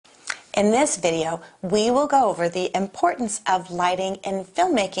In this video, we will go over the importance of lighting in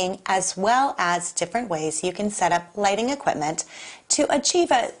filmmaking as well as different ways you can set up lighting equipment to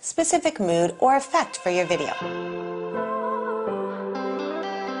achieve a specific mood or effect for your video.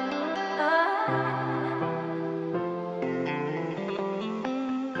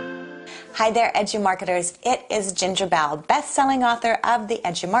 Hi there, EduMarketers. It is Ginger Bell, best-selling author of The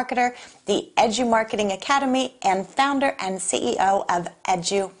EduMarketer, the EduMarketing Academy, and founder and CEO of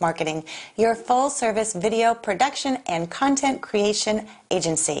EduMarketing, your full-service video production and content creation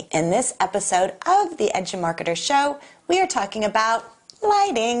agency. In this episode of The EduMarketer Show, we are talking about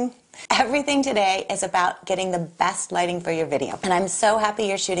lighting. Everything today is about getting the best lighting for your video. And I'm so happy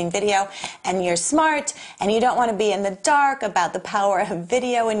you're shooting video and you're smart and you don't want to be in the dark about the power of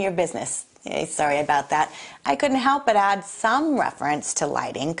video in your business. Hey, sorry about that. I couldn't help but add some reference to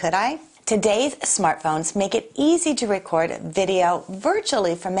lighting, could I? Today's smartphones make it easy to record video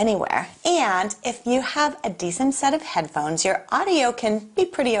virtually from anywhere. And if you have a decent set of headphones, your audio can be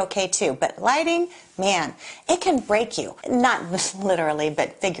pretty okay too. But lighting, man, it can break you. Not literally,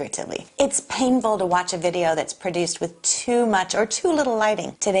 but figuratively. It's painful to watch a video that's produced with too much or too little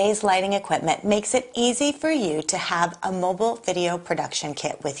lighting. Today's lighting equipment makes it easy for you to have a mobile video production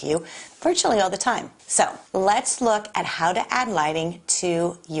kit with you virtually all the time. So let's look at how to add lighting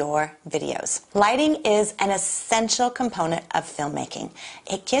to your videos. Lighting is an essential component of filmmaking.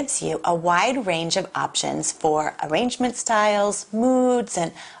 It gives you a wide range of options for arrangement styles, moods,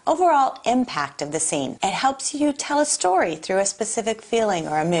 and overall impact of the scene. It helps you tell a story through a specific feeling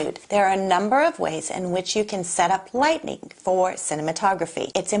or a mood. There are a number of ways in which you can set up lighting for cinematography.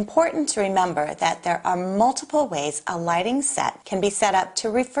 It's important to remember that there are multiple ways a lighting set can be set up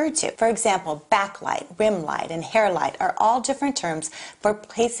to refer to. For example, backlight, rim light, and hair light are all different terms for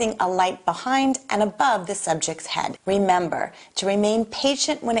placing a light behind and above the subject's head. Remember to remain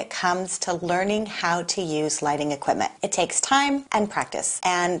patient when it comes to learning how to use lighting equipment. It takes time and practice,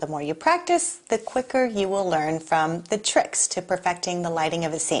 and the more you practice, the quicker you will learn from the tricks to perfecting the lighting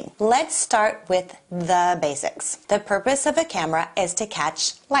of a scene. Let's start with the basics. The purpose of a camera is to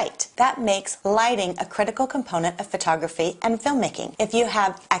catch light. That makes lighting a critical component of photography and filmmaking. If you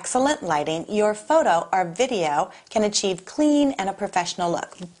have excellent lighting, your photo or video can achieve clean and a professional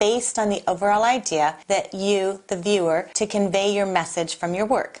look based on the overall idea that you, the viewer, to convey your message from your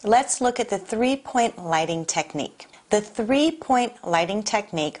work. Let's look at the three-point lighting technique. The three-point lighting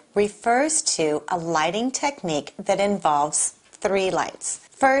technique refers to a lighting technique that involves three lights.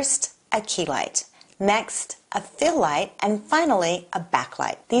 First, a key light. Next, a fill light, and finally, a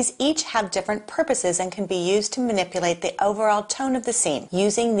backlight. These each have different purposes and can be used to manipulate the overall tone of the scene.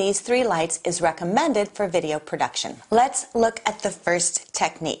 Using these three lights is recommended for video production. Let's look at the first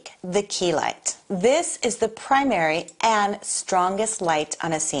technique, the key light. This is the primary and strongest light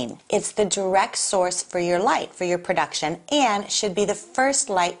on a scene. It's the direct source for your light for your production and should be the first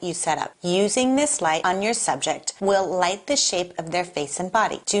light you set up. Using this light on your subject will light the shape of their face and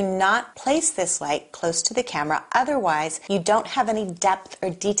body. Do not place this light close to the camera, otherwise you don't have any depth or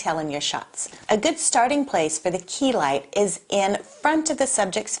detail in your shots. A good starting place for the key light is in front of the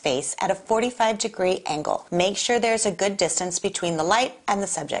subject's face at a 45-degree angle. Make sure there's a good distance between the light and the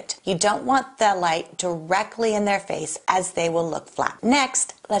subject. You don't want the light directly in their face as they will look flat.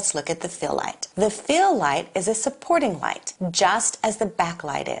 Next, let's look at the fill light. The fill light is a supporting light, just as the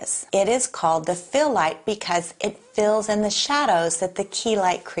backlight is. It is called the fill light because it fills in the shadows that the key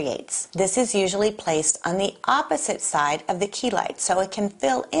light creates. This is usually placed on the opposite side of the key light, so it can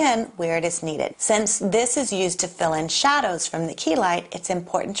fill in where it is needed. Since this is used to fill in shadows from the key light, it's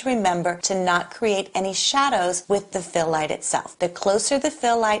important to remember to not create any shadows with the fill light itself. The closer the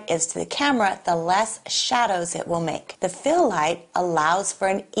fill light is to the camera, the less shadows it will make. The fill light allows for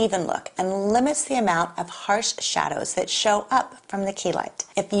an even look and limits the amount of harsh shadows that show up from the key light.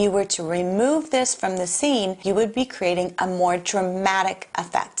 If you were to remove this from the scene, you would be creating a more dramatic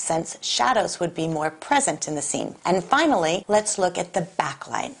effect since shadows would be more present in the scene. And finally, let's look at the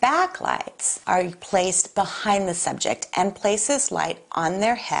backlight. Backlights are placed behind the subject and place this light on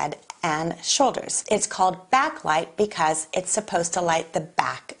their head and shoulders. It's called backlight because it's supposed to light the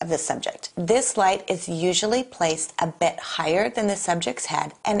back of the subject. This light is usually placed a bit higher than the subject's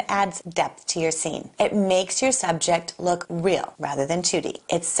head and adds depth to your scene. It makes your subject look real rather than 2D.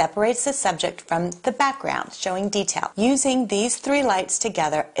 It separates the subject from the background, showing detail. Using these three lights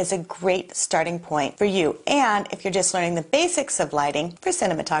together is a great starting point for you, and if you're just learning the basics of lighting, for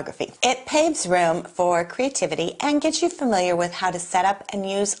cinematography. It paves room for creativity and gets you familiar with how to set up and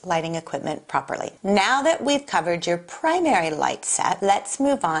use lighting lighting equipment properly. Now that we've covered your primary light set, let's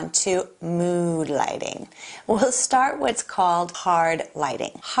move on to mood lighting. We'll start what's called hard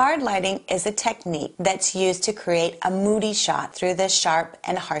lighting. Hard lighting is a technique that's used to create a moody shot through the sharp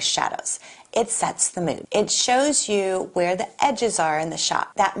and harsh shadows. It sets the mood. It shows you where the edges are in the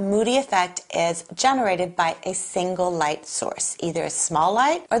shot. That moody effect is generated by a single light source, either a small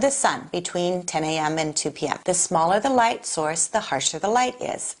light or the sun between 10 a.m. and 2 p.m. The smaller the light source, the harsher the light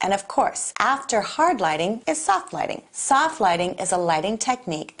is. And of course, after hard lighting is soft lighting. Soft lighting is a lighting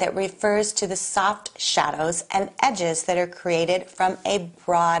technique that refers to the soft shadows and edges that are created from a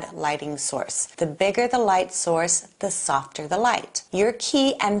broad lighting source. The bigger the light source, the softer the light. Your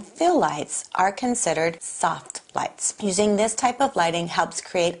key and fill lights are considered soft lights. Using this type of lighting helps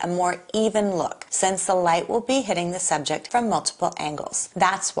create a more even look, since the light will be hitting the subject from multiple angles.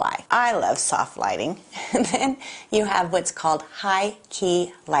 That's why I love soft lighting. And then you have what's called high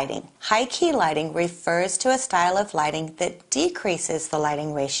key lighting. High key lighting refers to a style of lighting that decreases the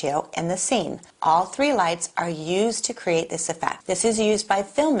lighting ratio in the scene. All three lights are used to create this effect. This is used by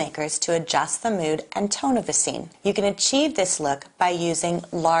filmmakers to adjust the mood and tone of a scene. You can achieve this look by using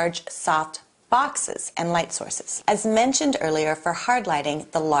large, soft boxes and light sources. As mentioned earlier, for hard lighting,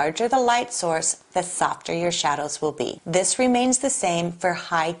 the larger the light source, the softer your shadows will be. This remains the same for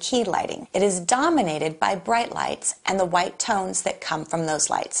high key lighting. It is dominated by bright lights and the white tones that come from those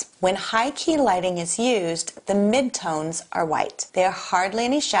lights. When high key lighting is used, the mid-tones are white. There are hardly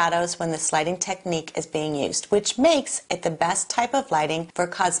any shadows when this lighting technique is being used, which makes it the best type of lighting for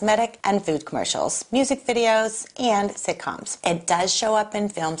cosmetic and food commercials, music videos, and sitcoms. It does show up in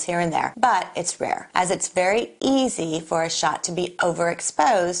films here and there, but it's rare, as it's very easy for a shot to be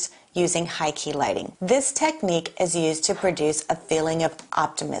overexposed using high key lighting. This technique is used to produce a feeling of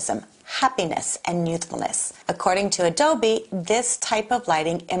optimism, happiness, and youthfulness. According to Adobe, this type of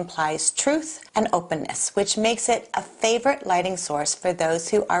lighting implies truth and openness, which makes it a favorite lighting source for those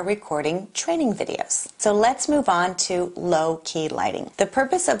who are recording training videos. So let's move on to low-key lighting. The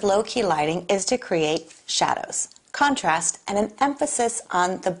purpose of low-key lighting is to create shadows, contrast, and an emphasis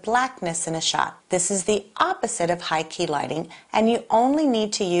on the blackness in a shot. This is the opposite of high-key lighting, and you only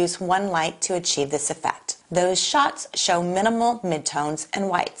need to use one light to achieve this effect. Those shots show minimal midtones and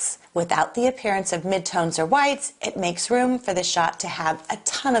whites. Without the appearance of midtones or whites, it makes room for the shot to have a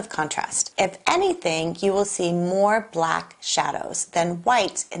ton of contrast. If anything, you will see more black shadows than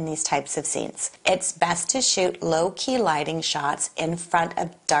white in these types of scenes. It's best to shoot low-key lighting shots in front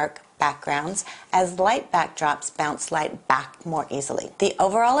of dark backgrounds, as light backdrops bounce light back more easily. The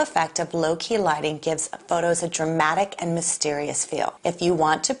overall effect of low-key lighting gives photos a dramatic and mysterious feel. If you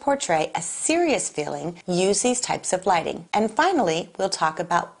want to portray a serious feeling, use these types of lighting. And finally, we'll talk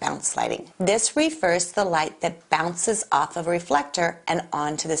about bounce lighting. This refers to the light that bounces off of a reflector and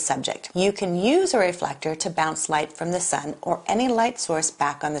onto the subject. You can use a reflector to bounce light from the sun or any light source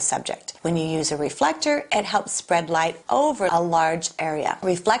back on the subject. When you use a reflector, it helps spread light over a large area.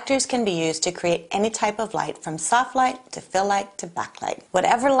 Reflectors can be used to create any type of light, from soft light to fill light to backlight.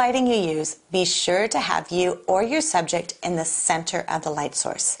 Whatever lighting you use, be sure to have you or your subject in the center of the light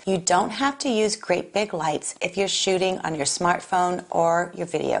source. You don't have to use great big lights if you're shooting on your smartphone or your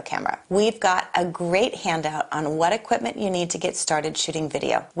video camera. We've got a great handout on what equipment you need to get started shooting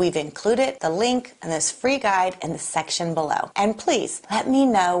video. We've included the link in this free guide in the section below. And please let me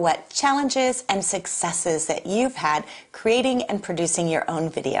know what challenges and successes that you've had creating and producing your own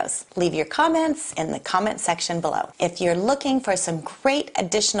videos. Leave your comments in the comment section below. If you're looking for some great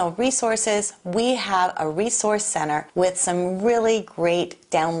additional resources, we have a resource center with some really great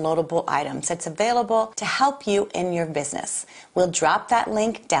downloadable items that's available to help you in your business. We'll drop that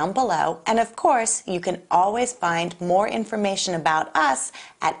link down below, and of course, you can always find more information about us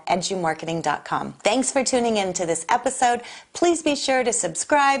at edumarketing.com. Thanks for tuning in to this episode. Please be sure to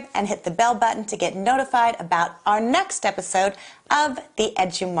subscribe and hit the bell button to get notified about our next episode of the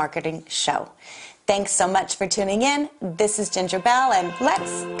Edu Marketing Show. Thanks so much for tuning in. This is Ginger Bell, and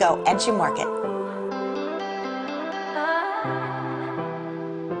let's go Edu Market.